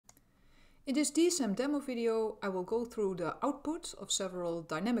In this DSM demo video, I will go through the output of several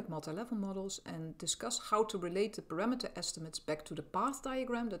dynamic multi-level models and discuss how to relate the parameter estimates back to the path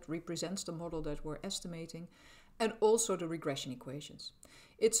diagram that represents the model that we're estimating, and also the regression equations.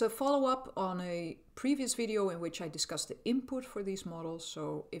 It's a follow-up on a previous video in which I discussed the input for these models,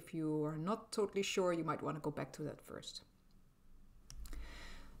 so if you are not totally sure, you might want to go back to that first.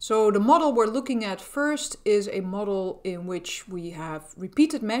 So the model we're looking at first is a model in which we have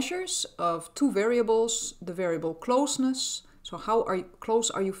repeated measures of two variables, the variable closeness, so how close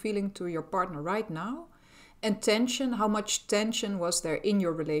are you feeling to your partner right now, and tension, how much tension was there in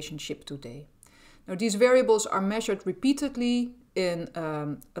your relationship today. Now these variables are measured repeatedly in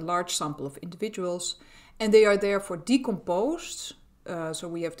a large sample of individuals, and they are therefore decomposed. So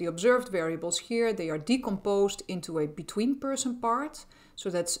we have the observed variables here, they are decomposed into a between-person part. So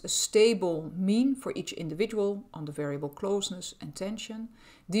that's a stable mean for each individual on the variable closeness and tension.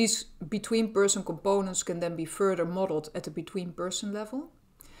 These between-person components can then be further modeled at the between-person level.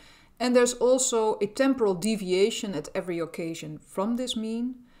 And there's also a temporal deviation at every occasion from this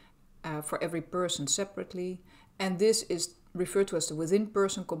mean for every person separately. And this is referred to as the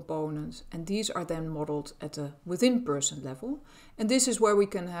within-person component. And these are then modeled at the within-person level. And this is where we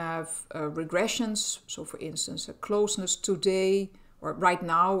can have regressions. So for instance, a closeness today or right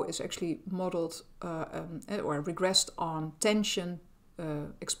now is actually modeled or regressed on tension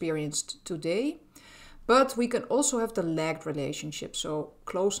experienced today. But we can also have the lagged relationship. So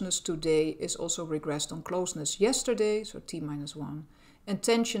closeness today is also regressed on closeness yesterday, so t-1. And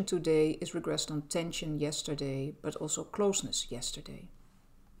tension today is regressed on tension yesterday, but also closeness yesterday.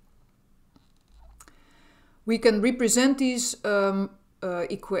 We can represent these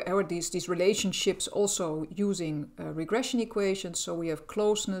these relationships also using regression equations. So we have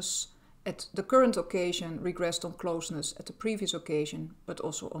closeness at the current occasion regressed on closeness at the previous occasion, but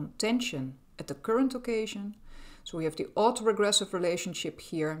also on tension at the current occasion. So we have the autoregressive relationship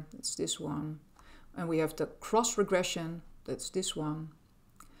here, that's this one. And we have the cross regression, that's this one.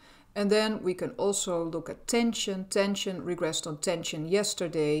 And then we can also look at tension. Tension regressed on tension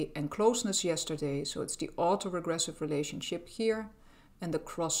yesterday and closeness yesterday. So it's the autoregressive relationship here and the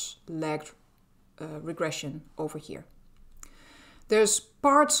cross-lagged regression over here. There's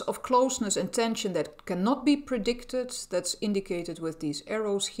parts of closeness and tension that cannot be predicted. That's indicated with these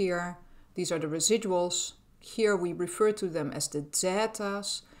arrows here. These are the residuals. Here we refer to them as the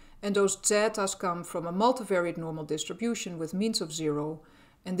zetas. And those zetas come from a multivariate normal distribution with means of 0.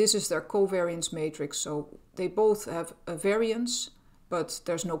 And this is their covariance matrix. So they both have a variance, but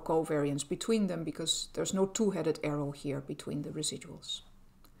there's no covariance between them because there's no two-headed arrow here between the residuals.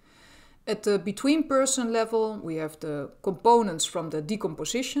 At the between-person level, we have the components from the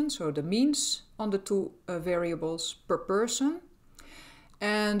decomposition, so the means on the two variables per person.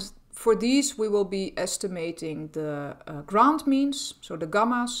 And for these, we will be estimating the ground means, so the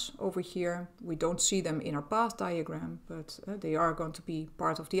gammas over here. We don't see them in our path diagram, but they are going to be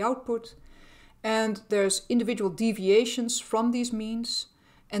part of the output. And there's individual deviations from these means,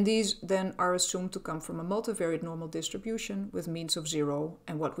 and these then are assumed to come from a multivariate normal distribution with means of 0.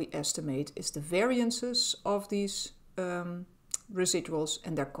 And what we estimate is the variances of these residuals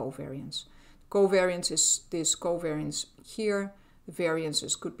and their covariance. Covariance is this covariance here. The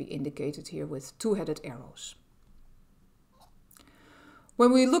variances could be indicated here with two-headed arrows.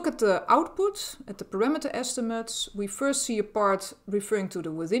 When we look at the output, at the parameter estimates, we first see a part referring to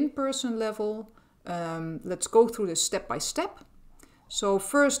the within-person level. Let's go through this step by step. So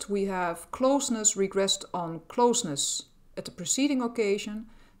first we have closeness regressed on closeness at the preceding occasion.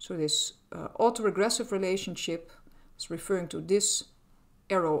 So this autoregressive relationship is referring to this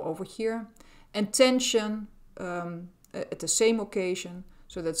arrow over here. And tension at the same occasion.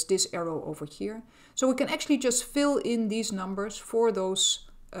 So that's this arrow over here. So we can actually just fill in these numbers for those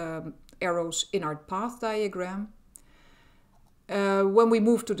arrows in our path diagram. When we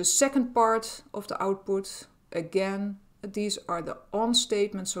move to the second part of the output, again, these are the on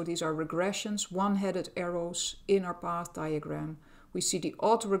statements. So these are regressions, one-headed arrows in our path diagram. We see the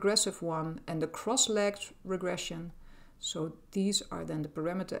autoregressive one and the cross-lagged regression. So these are then the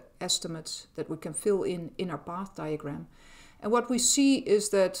parameter estimates that we can fill in our path diagram. And what we see is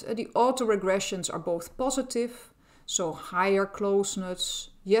that the autoregressions are both positive. So higher closeness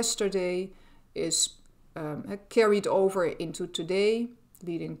yesterday is carried over into today,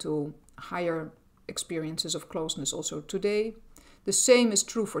 leading to higher experiences of closeness also today. The same is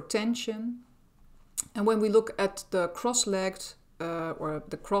true for tension. And when we look at the cross-lagged or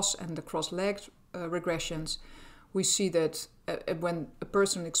the cross and the cross-lagged regressions, we see that when a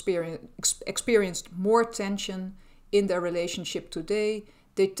person experienced more tension in their relationship today,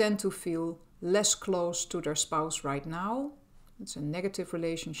 they tend to feel less close to their spouse right now. It's a negative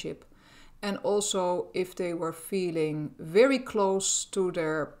relationship. And also, if they were feeling very close to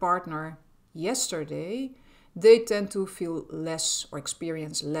their partner yesterday, they tend to feel less or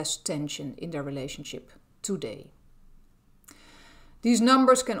experience less tension in their relationship today. These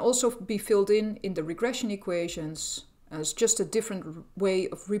numbers can also be filled in the regression equations as just a different way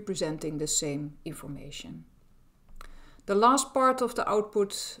of representing the same information. The last part of the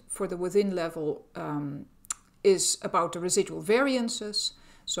output for the within level is about the residual variances.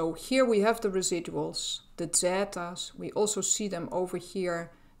 So here we have the residuals, the zetas. We also see them over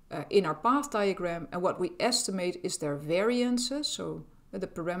here in our path diagram. And what we estimate is their variances. So the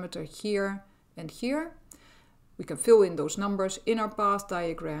parameter here and here. We can fill in those numbers in our path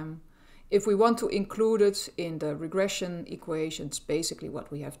diagram. If we want to include it in the regression equations, basically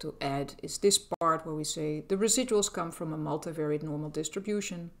what we have to add is this part where we say the residuals come from a multivariate normal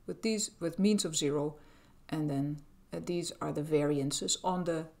distribution with means of 0, and then these are the variances on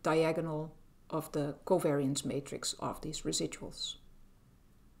the diagonal of the covariance matrix of these residuals.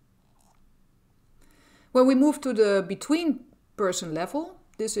 When we move to the between person level,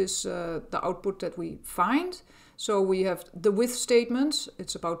 this is the output that we find. So we have the with statement.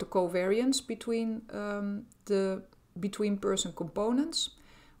 It's about the covariance between the between person components.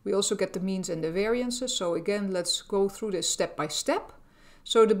 We also get the means and the variances. So again, let's go through this step by step.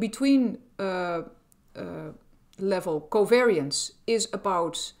 So the between level covariance is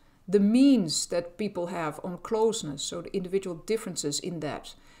about the means that people have on closeness, so the individual differences in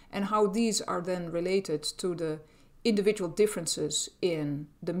that, and how these are then related to the individual differences in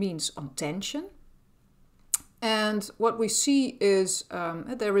the means on tension. And what we see is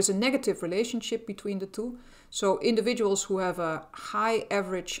there is a negative relationship between the two. So individuals who have a high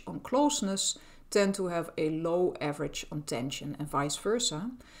average on closeness tend to have a low average on tension and vice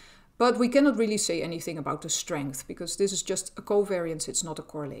versa. But we cannot really say anything about the strength because this is just a covariance, it's not a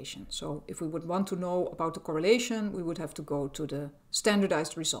correlation. So if we would want to know about the correlation, we would have to go to the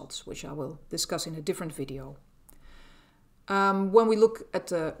standardized results, which I will discuss in a different video. When we look at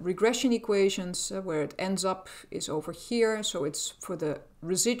the regression equations, where it ends up is over here. So it's for the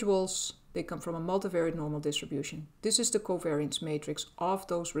residuals, they come from a multivariate normal distribution. This is the covariance matrix of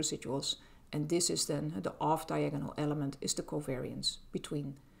those residuals. And this is then the off-diagonal element is the covariance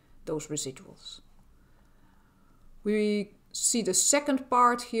between those residuals. We see the second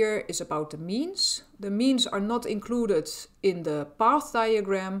part here is about the means. The means are not included in the path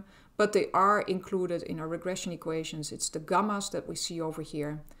diagram, but they are included in our regression equations. It's the gammas that we see over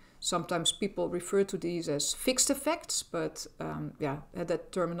here. Sometimes people refer to these as fixed effects, but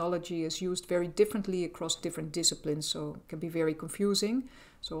that terminology is used very differently across different disciplines, so it can be very confusing.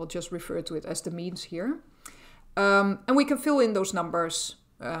 So I'll just refer to it as the means here. And we can fill in those numbers,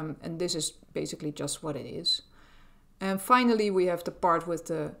 and this is basically just what it is. And finally, we have the part with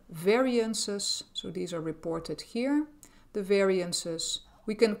the variances. So these are reported here, the variances.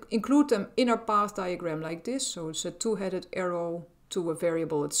 We can include them in our path diagram like this. So it's a two-headed arrow to a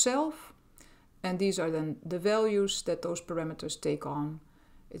variable itself. And these are then the values that those parameters take on.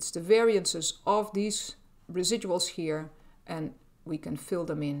 It's the variances of these residuals here, and we can fill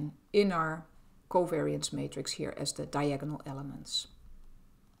them in our covariance matrix here as the diagonal elements.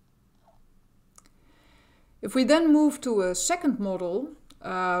 If we then move to a second model,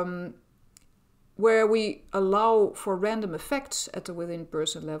 where we allow for random effects at the within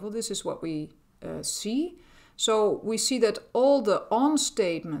person level, this is what we see. So we see that all the on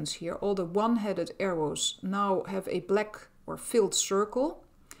statements here, all the one-headed arrows now have a black or filled circle.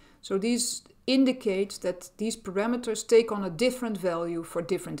 So these indicate that these parameters take on a different value for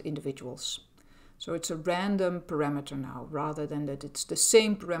different individuals. So it's a random parameter now, rather than that it's the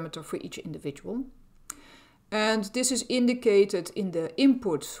same parameter for each individual. And this is indicated in the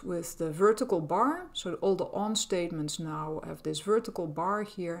input with the vertical bar. So all the on statements now have this vertical bar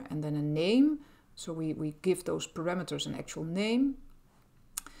here and then a name. So we give those parameters an actual name.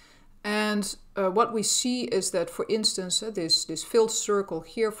 And what we see is that, for instance, this filled circle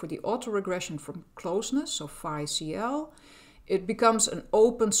here for the autoregression from closeness, so phi CL, it becomes an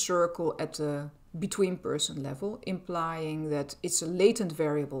open circle at the between person level, implying that it's a latent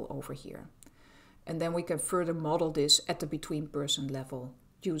variable over here. And then we can further model this at the between person level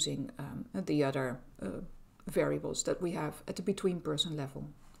using the other variables that we have at the between person level.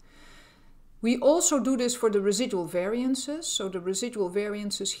 We also do this for the residual variances. So the residual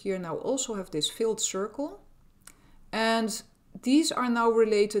variances here now also have this filled circle. And these are now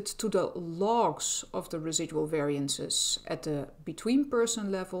related to the logs of the residual variances at the between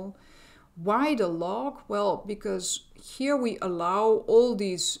person level. Why the log? Well, because here we allow all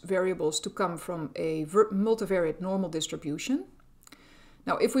these variables to come from a multivariate normal distribution.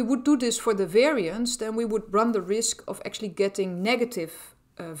 Now, if we would do this for the variance, then we would run the risk of actually getting negative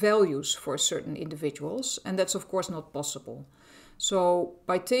values for certain individuals, and that's of course not possible. So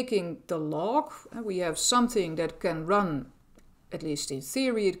by taking the log, we have something that can run, at least in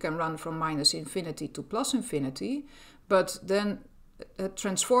theory, it can run from -infinity to +infinity, but then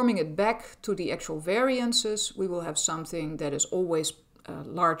transforming it back to the actual variances, we will have something that is always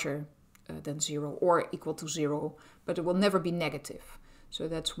larger than 0 or equal to 0, but it will never be negative. So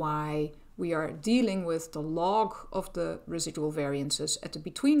that's why we are dealing with the log of the residual variances at the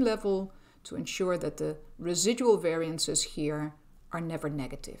between level to ensure that the residual variances here are never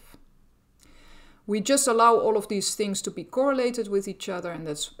negative. We just allow all of these things to be correlated with each other, and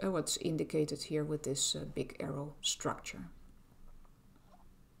that's what's indicated here with this big arrow structure.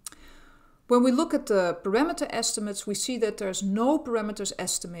 When we look at the parameter estimates, we see that there's no parameters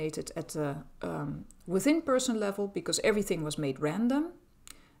estimated at the within person level because everything was made random.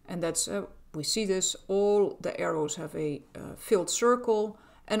 And that's, we see this, all the arrows have a filled circle.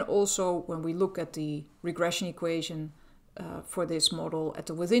 And also when we look at the regression equation for this model at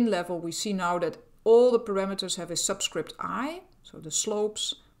the within level, we see now that all the parameters have a subscript I, so the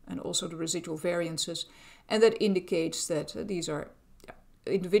slopes and also the residual variances. And that indicates that these are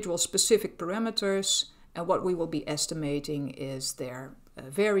individual specific parameters, and what we will be estimating is their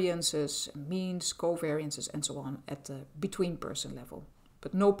variances, means, covariances, and so on at the between person level,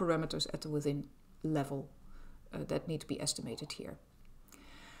 but no parameters at the within level that need to be estimated here.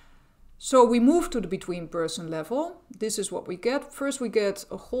 So we move to the between person level. This is what we get. First we get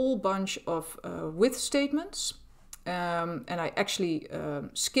a whole bunch of with statements, and I actually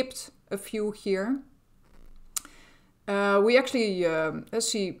skipped a few here. We actually, let's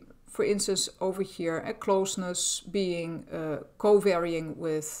see, for instance, over here, a closeness being co-varying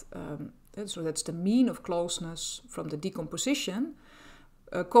with, so that's the mean of closeness from the decomposition,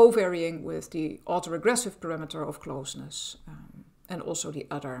 co-varying with the autoregressive parameter of closeness, and also the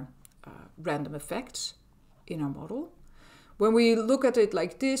other random effects in our model. When we look at it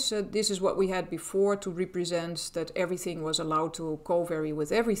like this, this is what we had before to represent that everything was allowed to co-vary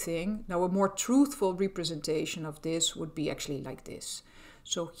with everything. Now a more truthful representation of this would be actually like this.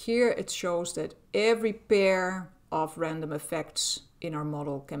 So here it shows that every pair of random effects in our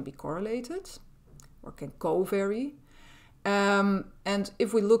model can be correlated or can co-vary. And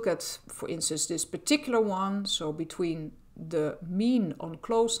if we look at, for instance, this particular one, so between the mean on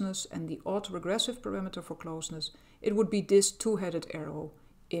closeness and the autoregressive parameter for closeness, it would be this two-headed arrow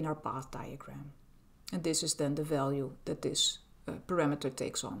in our path diagram. And this is then the value that this parameter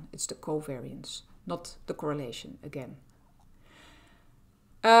takes on. It's the covariance, not the correlation again.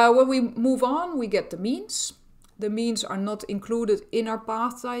 When we move on, we get the means. The means are not included in our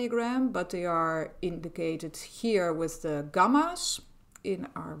path diagram, but they are indicated here with the gammas in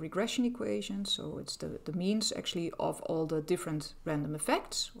our regression equation. So it's the means actually of all the different random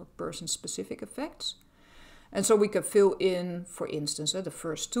effects or person-specific effects. And so we can fill in, for instance, the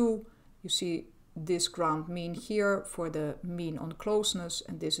first two. You see this ground mean here for the mean on closeness,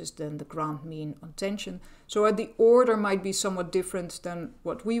 and this is then the ground mean on tension. So the order might be somewhat different than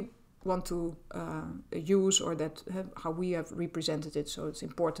what we want to use, or that how we have represented it. So it's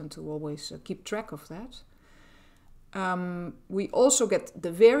important to always keep track of that. We also get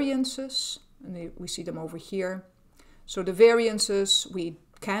the variances, and we see them over here. So the variances, we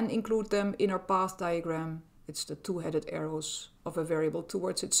can include them in our path diagram. It's the two-headed arrows of a variable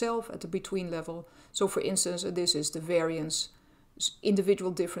towards itself at the between level. So for instance, this is the variance,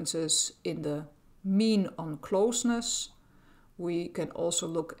 individual differences in the mean on closeness. We can also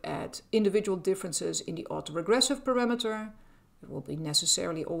look at individual differences in the autoregressive parameter. It will be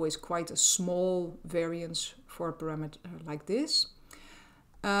necessarily always quite a small variance for a parameter like this.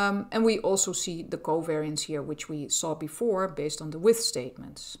 And we also see the covariance here, which we saw before based on the with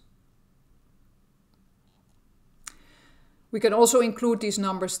statements. We can also include these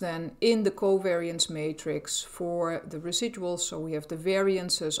numbers then in the covariance matrix for the residuals. So we have the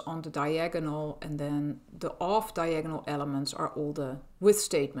variances on the diagonal, and then the off-diagonal elements are all the with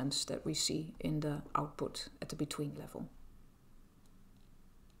statements that we see in the output at the between level.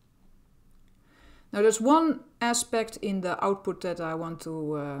 Now there's one aspect in the output that I want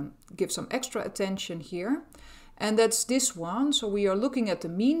to give some extra attention here, and that's this one. So we are looking at the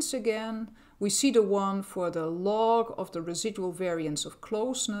means again. We see the one for the log of the residual variance of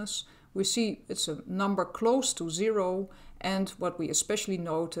closeness. We see it's a number close to 0, and what we especially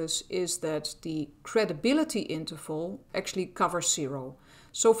notice is that the credibility interval actually covers 0.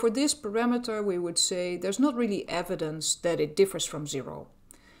 So for this parameter, we would say there's not really evidence that it differs from 0.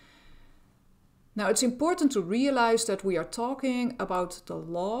 Now, it's important to realize that we are talking about the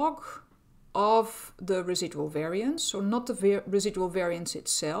log of the residual variance, so not the residual variance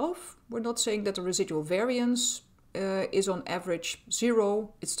itself. We're not saying that the residual variance is on average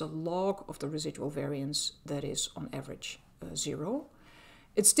 0. It's the log of the residual variance that is on average 0.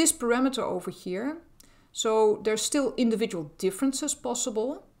 It's this parameter over here. So there's still individual differences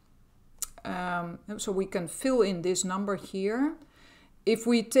possible. So we can fill in this number here. If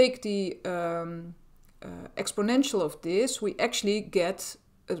we take the exponential of this, we actually get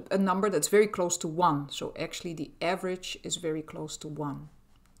a number that's very close to 1. So actually the average is very close to 1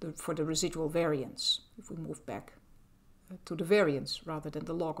 for the residual variance, if we move back to the variance rather than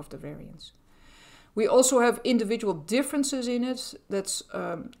the log of the variance. We also have individual differences in it. That's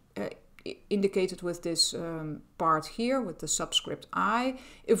indicated with this part here with the subscript I.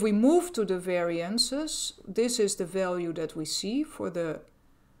 If we move to the variances, this is the value that we see for the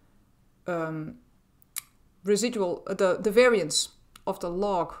residual, the variance of the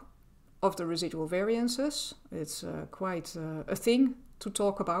log of the residual variances. It's quite a thing to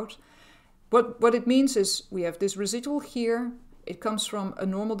talk about. What it means is we have this residual here. It comes from a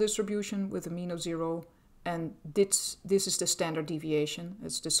normal distribution with a mean of 0. And this is the standard deviation.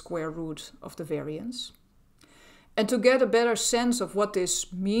 It's the square root of the variance. And to get a better sense of what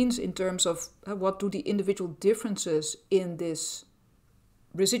this means in terms of what do the individual differences in this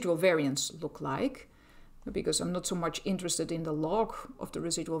residual variance look like, because I'm not so much interested in the log of the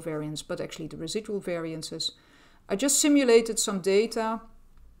residual variance, but actually the residual variances, I just simulated some data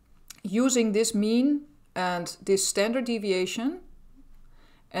using this mean and this standard deviation.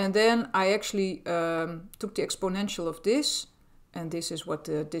 And then I actually took the exponential of this, and this is what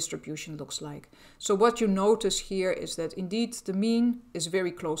the distribution looks like. So what you notice here is that indeed the mean is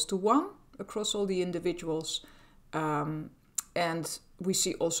very close to 1 across all the individuals. And we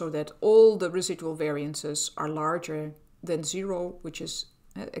see also that all the residual variances are larger than 0, which is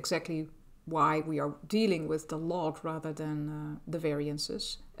exactly why we are dealing with the log rather than the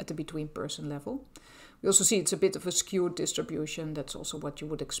variances at the between person level. We also see it's a bit of a skewed distribution. That's also what you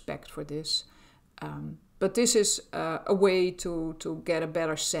would expect for this. But this is a way to get a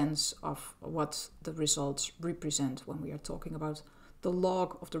better sense of what the results represent when we are talking about the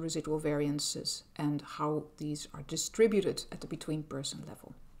log of the residual variances and how these are distributed at the between person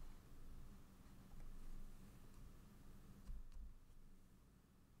level.